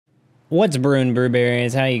What's brewing,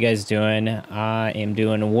 brewberries? How you guys doing? I am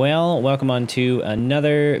doing well. Welcome on to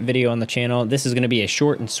another video on the channel. This is going to be a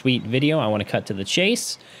short and sweet video. I want to cut to the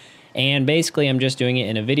chase. And basically, I'm just doing it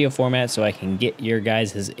in a video format so I can get your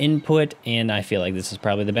guys' input. And I feel like this is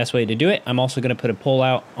probably the best way to do it. I'm also going to put a poll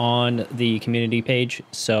out on the community page.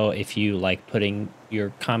 So if you like putting your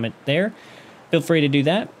comment there, feel free to do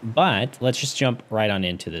that. But let's just jump right on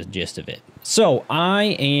into the gist of it. So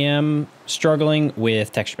I am struggling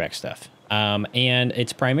with texture pack stuff. And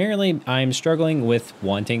it's primarily, I'm struggling with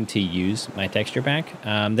wanting to use my texture pack.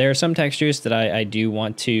 There are some textures that I do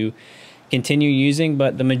want to continue using,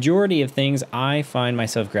 but the majority of things I find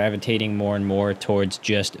myself gravitating more and more towards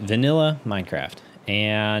just vanilla Minecraft.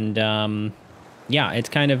 And yeah,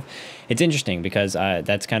 it's interesting because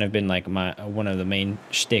that's kind of been like one of the main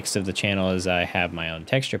shticks of the channel is I have my own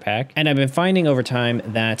texture pack. And I've been finding over time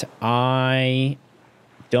that I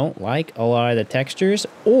don't like a lot of the textures,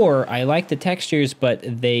 or I like the textures, but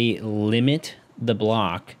they limit the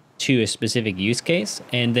block to a specific use case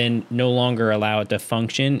and then no longer allow it to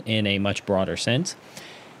function in a much broader sense.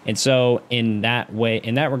 And so in that way,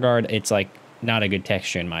 in that regard, it's like not a good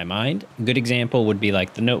texture in my mind. A good example would be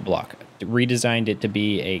like the note block. Redesigned it to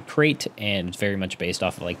be a crate, and it's very much based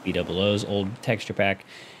off of like BOO's old texture pack.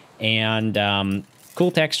 And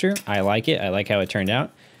cool texture. I like it. I like how it turned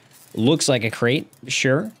out. Looks like a crate,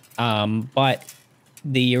 sure. But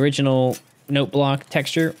the original note block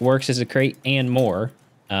texture works as a crate and more,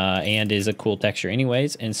 and is a cool texture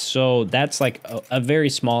anyways. And so that's like a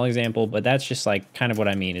very small example, but that's just like kind of what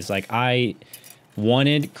I mean is like I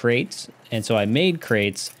wanted crates, and so I made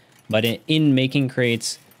crates, but in making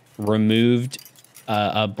crates, removed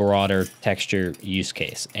a broader texture use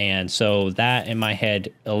case. And so that in my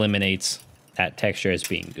head eliminates that texture as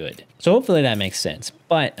being good. So hopefully that makes sense.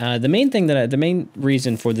 But the main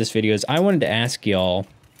reason for this video is I wanted to ask y'all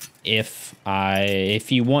if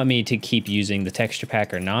you want me to keep using the texture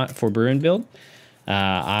pack or not for Brew Build.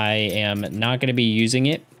 I am not going to be using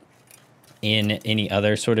it in any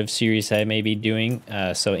other sort of series I may be doing.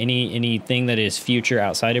 So anything that is future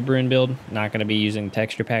outside of Brew Build, not going to be using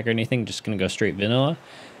texture pack or anything, just going to go straight vanilla.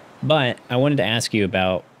 But I wanted to ask you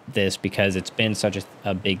about this because it's been such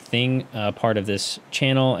a big thing, part of this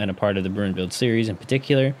channel and a part of the Brew Build series in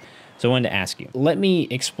particular. So I wanted to ask you, let me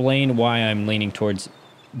explain why I'm leaning towards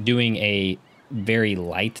doing a very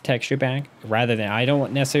light texture pack rather than, I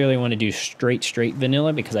don't necessarily want to do straight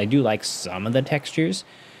vanilla because I do like some of the textures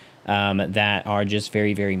that are just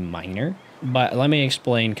very, very minor. But let me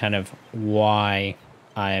explain kind of why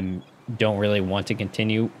I don't really want to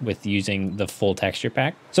continue with using the full texture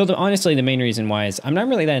pack. So honestly, the main reason why is I'm not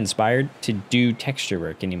really that inspired to do texture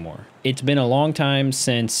work anymore. It's been a long time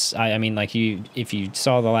since, I mean, like if you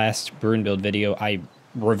saw the last Brew Build video, I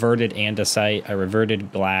reverted andesite, I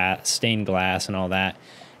reverted glass, stained glass and all that,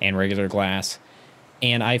 and regular glass.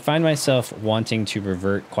 And I find myself wanting to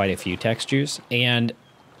revert quite a few textures. And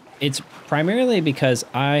it's primarily because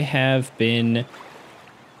I have been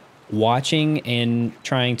watching and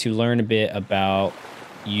trying to learn a bit about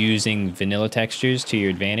using vanilla textures to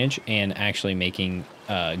your advantage and actually making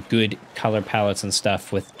good color palettes and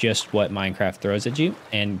stuff with just what Minecraft throws at you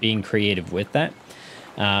and being creative with that.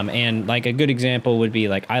 And like a good example would be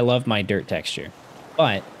like, I love my dirt texture,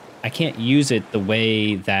 but I can't use it the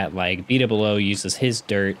way that like BOO uses his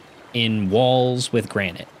dirt in walls with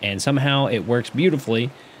granite. And somehow it works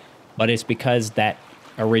beautifully, but it's because that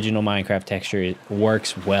original Minecraft texture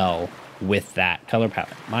works well with that color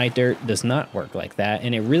palette. My dirt does not work like that,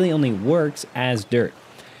 and it really only works as dirt.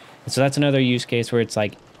 And so that's another use case where it's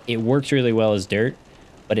like it works really well as dirt,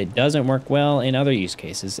 but it doesn't work well in other use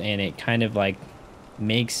cases, and it kind of like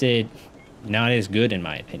makes it not as good in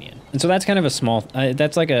my opinion. And so that's kind of a small,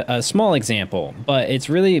 that's like a small example, but it's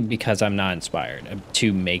really because I'm not inspired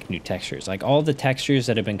to make new textures. Like all the textures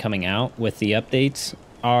that have been coming out with the updates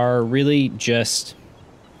are really just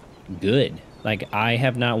good. Like I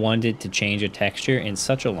have not wanted to change a texture in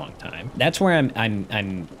such a long time. That's where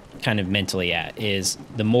I'm kind of mentally at, is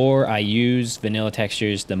the more I use vanilla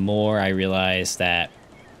textures, the more I realize that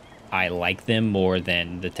I like them more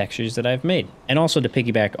than the textures that I've made. And also to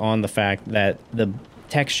piggyback on the fact that the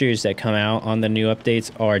textures that come out on the new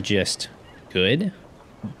updates are just good.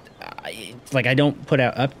 Like I don't put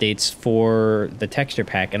out updates for the texture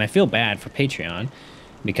pack, and I feel bad for Patreon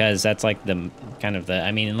because that's like the kind of the,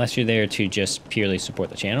 I mean, unless you're there to just purely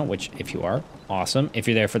support the channel, which if you are, awesome. If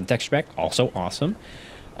you're there for the texture pack, also awesome.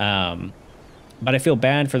 But I feel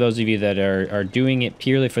bad for those of you that are doing it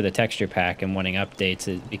purely for the texture pack and wanting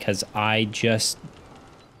updates, because I just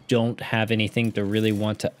don't have anything to really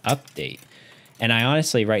want to update. And I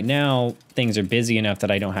honestly, right now, things are busy enough that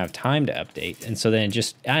I don't have time to update. And so then it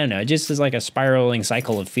just, I don't know, it just is like a spiraling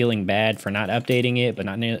cycle of feeling bad for not updating it, but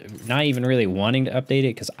not even really wanting to update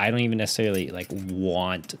it, because I don't even necessarily like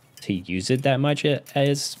want to use it that much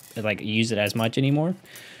use it as much anymore.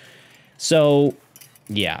 So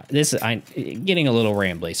yeah, I'm getting a little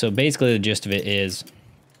rambly. So basically the gist of it is,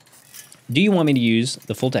 do you want me to use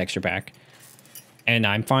the full texture pack? And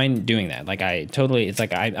I'm fine doing that. Like it's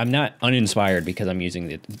like I'm not uninspired because I'm using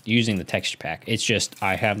the texture pack. It's just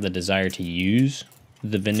I have the desire to use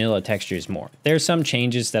the vanilla textures more. There's some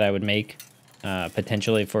changes that I would make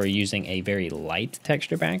potentially for using a very light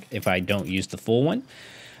texture pack if I don't use the full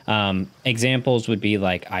one. Examples would be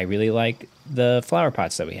like, I really like the flower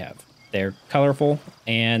pots that we have. They're colorful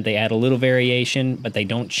and they add a little variation, but they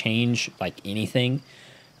don't change like anything.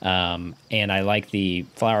 And I like the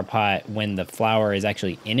flower pot when the flower is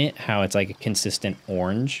actually in it, how it's like a consistent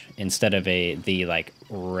orange instead of the like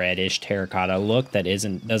reddish terracotta look that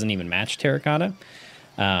doesn't even match terracotta.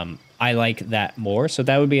 I like that more. So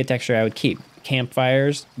that would be a texture I would keep.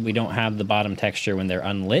 Campfires, we don't have the bottom texture when they're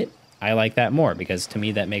unlit. I like that more because to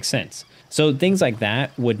me that makes sense. So things like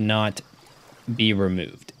that would not be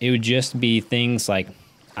removed. It would just be things like,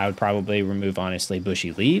 I would probably remove, honestly,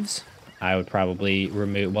 bushy leaves. I would probably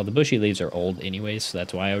remove, well, the bushy leaves are old anyways, so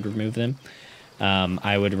that's why I would remove them.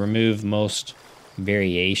 I would remove most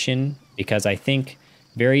variation because I think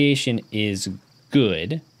variation is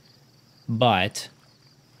good, but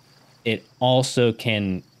it also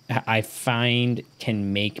can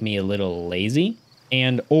make me a little lazy,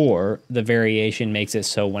 and or the variation makes it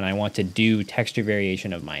so when I want to do texture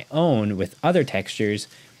variation of my own with other textures,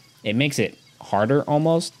 it makes it harder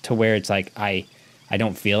almost to where it's like I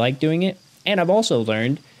don't feel like doing it. And I've also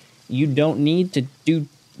learned you don't need to do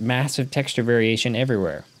massive texture variation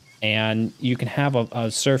everywhere. And you can have a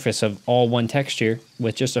surface of all one texture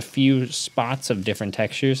with just a few spots of different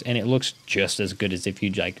textures, and it looks just as good as if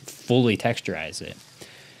you like fully texturize it.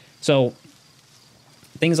 So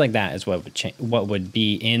things like that is what would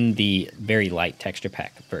be in the very light texture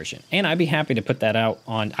pack version. And I'd be happy to put that out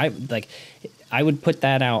on, I would put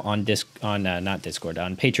that out on not Discord,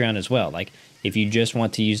 on Patreon as well. Like, if you just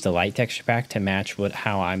want to use the light texture pack to match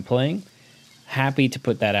how I'm playing, happy to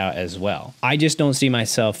put that out as well. I just don't see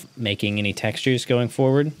myself making any textures going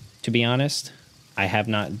forward, to be honest. I have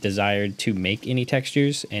not desired to make any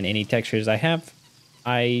textures, and any textures I have,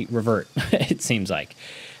 I revert, it seems like.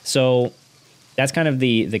 So that's kind of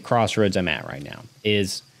the crossroads I'm at right now,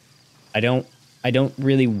 is I don't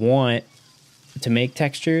really want to make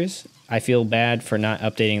textures. I feel bad for not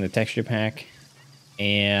updating the texture pack.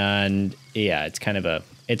 And yeah,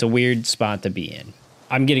 it's a weird spot to be in.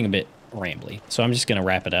 I'm getting a bit rambly, so I'm just going to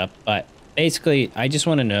wrap it up. But basically, I just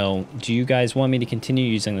want to know, do you guys want me to continue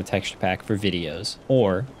using the texture pack for videos,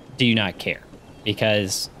 or do you not care?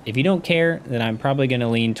 Because if you don't care, then I'm probably going to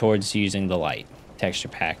lean towards using the light texture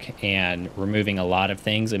pack and removing a lot of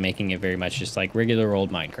things and making it very much just like regular old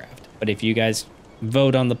Minecraft. But if you guys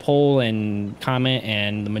vote on the poll and comment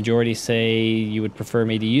and the majority say you would prefer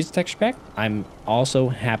me to use the texture pack, I'm also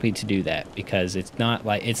happy to do that, because it's not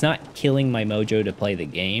killing my mojo to play the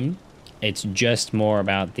game. It's just more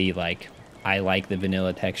about the I like the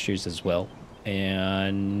vanilla textures as well,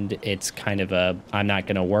 and it's kind of I'm not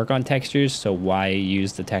going to work on textures, so why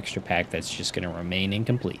use the texture pack that's just going to remain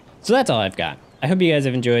incomplete? So that's all I've got. I hope you guys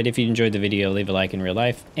have enjoyed. If you enjoyed the video, leave a like in real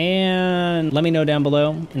life, and let me know down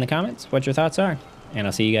below in the comments what your thoughts are. And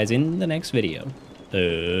I'll see you guys in the next video.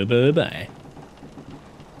 Bye-bye.